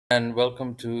And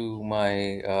welcome to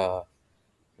my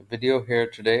video here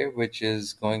today, which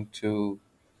is going to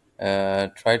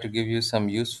try to give you some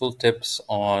useful tips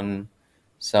on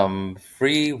some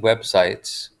free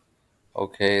websites,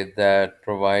 okay, that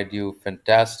provide you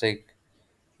fantastic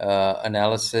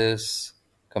analysis,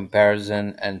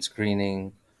 comparison, and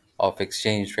screening of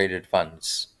exchange traded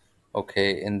funds,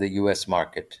 okay, in the US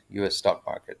market, US stock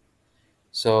market.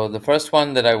 So the first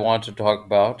one that I want to talk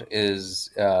about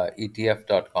is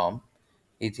ETF.com.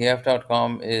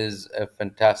 ETF.com is a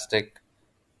fantastic,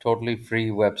 totally free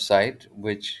website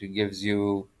which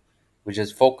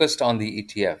is focused on the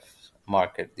ETF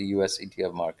market, the US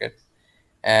ETF market,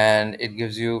 and it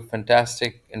gives you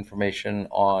fantastic information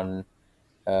on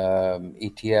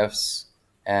ETFs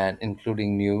and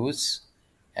including news,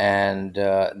 and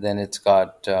then it's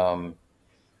got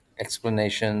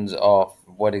explanations of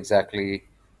what exactly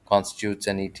constitutes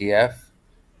an ETF.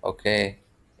 Okay,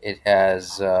 it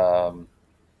has a,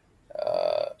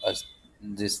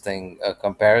 this thing, a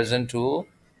comparison tool,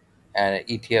 and an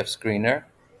ETF screener.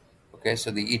 Okay, so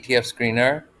the ETF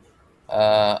screener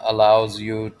allows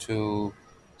you to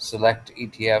select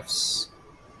ETFs,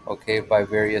 okay, by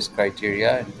various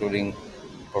criteria, including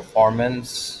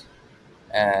performance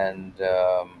and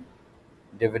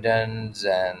dividends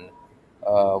and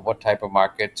what type of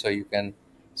market. So you can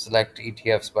select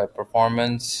ETFs by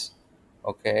performance.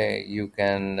 Okay, you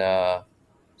can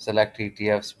select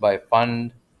ETFs by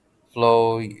fund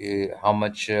flow, how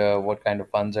much, what kind of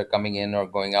funds are coming in or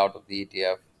going out of the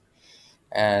ETF,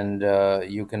 and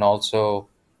you can also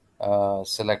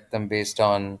select them based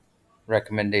on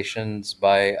recommendations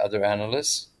by other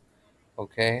analysts.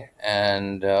 Okay,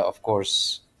 and of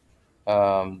course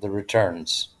the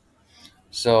returns.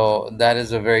 So that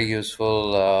is a very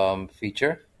useful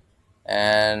feature.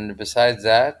 And besides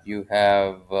that, you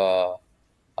have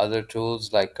other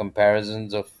tools like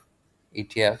comparisons of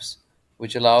ETFs,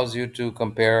 which allows you to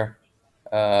compare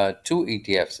two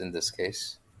ETFs in this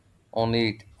case,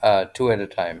 only two at a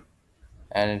time.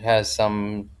 And it has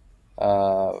some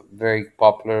very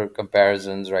popular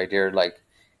comparisons right here, like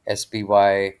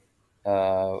SPY,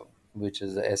 uh, which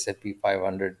is the S&P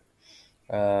 500,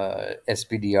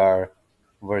 SPDR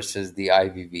versus the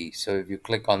IVV. So if you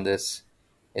click on this,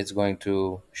 it's going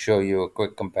to show you a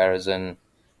quick comparison,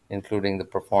 including the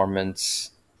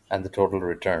performance and the total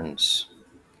returns.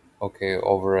 Okay,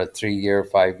 over a 3-year,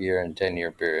 5-year, and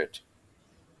 10-year period.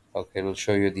 Okay, it'll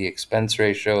show you the expense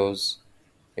ratios.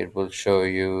 It will show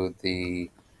you the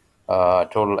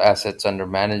total assets under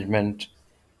management,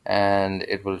 and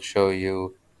it will show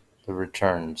you the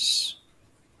returns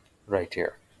right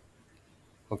here.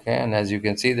 Okay, and as you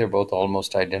can see, they're both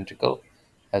almost identical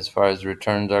as far as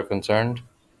returns are concerned.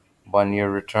 1-year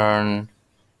return,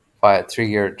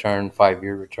 3-year return,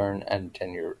 5-year return, and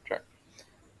 10-year return.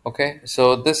 Okay,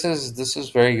 so this is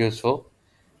very useful.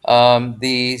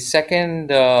 The second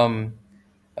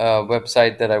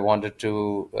website that I wanted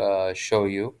to show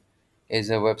you is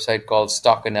a website called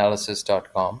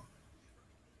stockanalysis.com.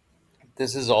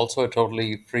 This is also a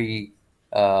totally free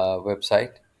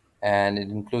website, and it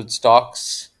includes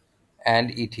stocks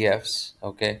and ETFs.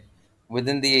 Okay,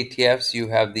 within the ETFs, you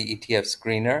have the ETF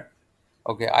screener.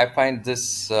 Okay, I find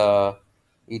this ETF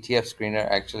screener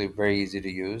actually very easy to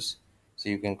use. So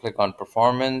you can click on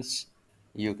performance,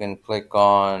 you can click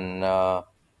on,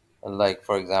 like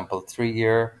for example,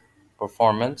 3-year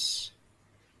performance.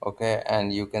 Okay,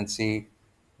 and you can see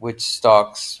which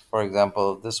stocks, for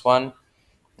example, this one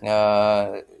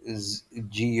is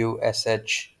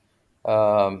GUSH,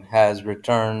 has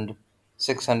returned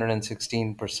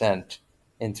 616%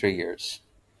 in 3 years.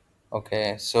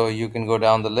 Okay, so you can go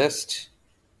down the list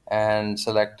and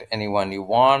select any one you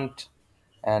want.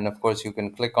 And of course, you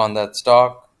can click on that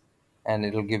stock and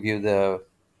it'll give you the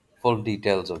full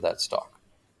details of that stock,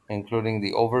 including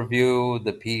the overview,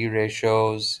 the PE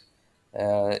ratios.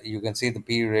 You can see the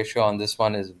PE ratio on this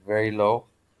one is very low.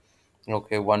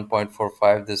 Okay,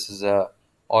 1.45. This is a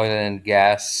oil and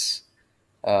gas,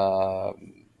 uh,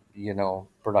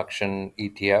 production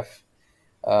ETF.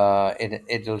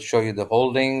 It'll show you the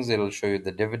holdings. It'll show you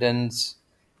the dividends.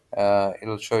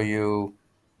 It'll show you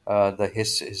the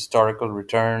historical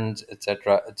returns,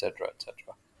 etc., etc.,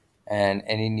 etc., and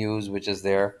any news which is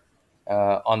there.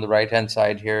 On the right hand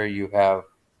side here, you have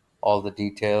all the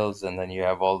details, and then you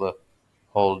have all the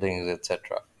holdings,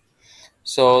 etc.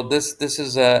 So this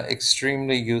is a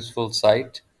extremely useful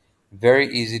site,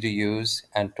 very easy to use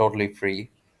and totally free.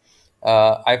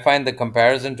 I find the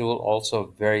comparison tool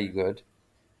also very good.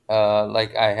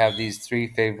 Like I have these three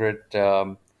favorite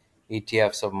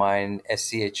ETFs of mine: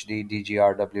 SCHD,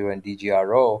 DGRW, and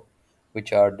DGRO,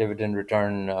 which are dividend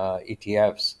return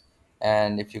ETFs.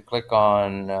 And if you click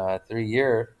on 3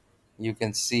 year, you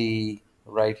can see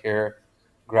right here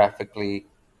graphically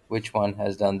which one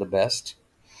has done the best.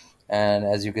 And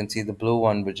as you can see, the blue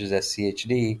one, which is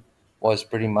SCHD, was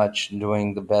pretty much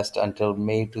doing the best until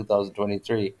May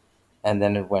 2023, and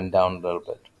then it went down a little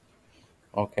bit.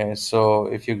 Okay, so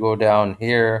if you go down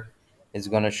here, it's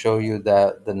going to show you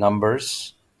that the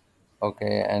numbers.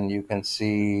 Okay, and you can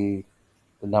see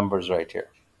the numbers right here: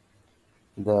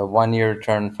 the 1 year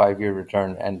return, 5 year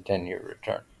return, and 10 year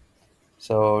return.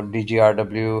 So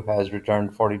DGRW has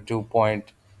returned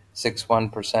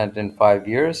 42.61% in 5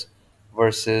 years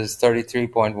versus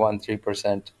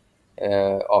 33.13%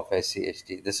 of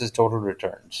SCHD. This is total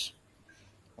returns.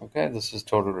 Okay, this is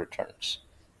total returns.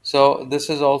 So this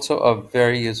is also a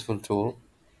very useful tool,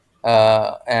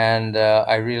 and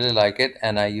I really like it,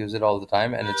 and I use it all the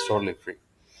time, and it's totally free.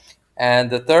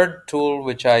 And the third tool,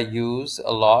 which I use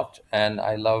a lot, and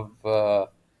I love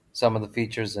some of the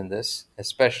features in this,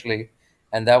 especially,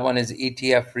 and that one is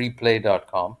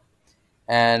etfreplay.com,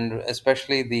 and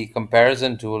especially the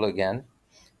comparison tool again.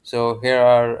 So here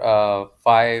are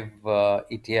five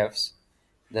ETFs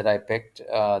that I picked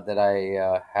that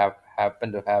I have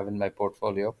happen to have in my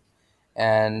portfolio.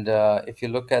 And if you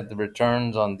look at the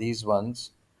returns on these ones,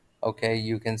 okay,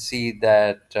 you can see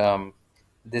that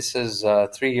this is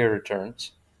 3 year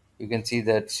returns. You can see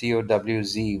that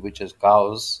COWZ, which is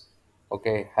cows,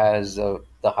 okay, has the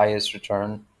highest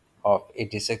return of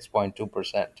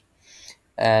 86.2%.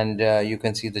 And you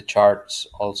can see the charts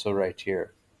also right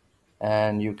here.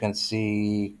 And you can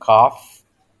see COF,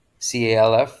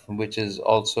 CALF, which is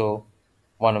also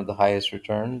one of the highest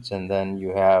returns. And then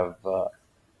you have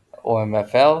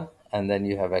OMFL, and then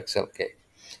you have XLK.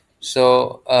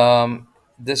 So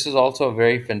this is also a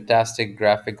very fantastic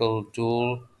graphical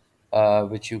tool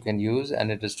which you can use,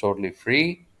 and it is totally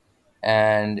free.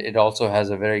 And it also has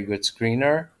a very good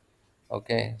screener.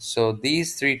 Okay, so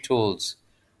these three tools,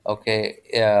 okay,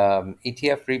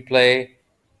 ETF Replay,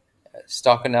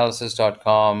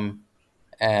 stockanalysis.com,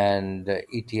 and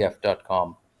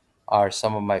ETF.com are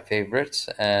some of my favorites.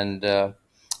 And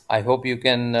I hope you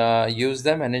can use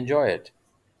them and enjoy it.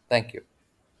 Thank you.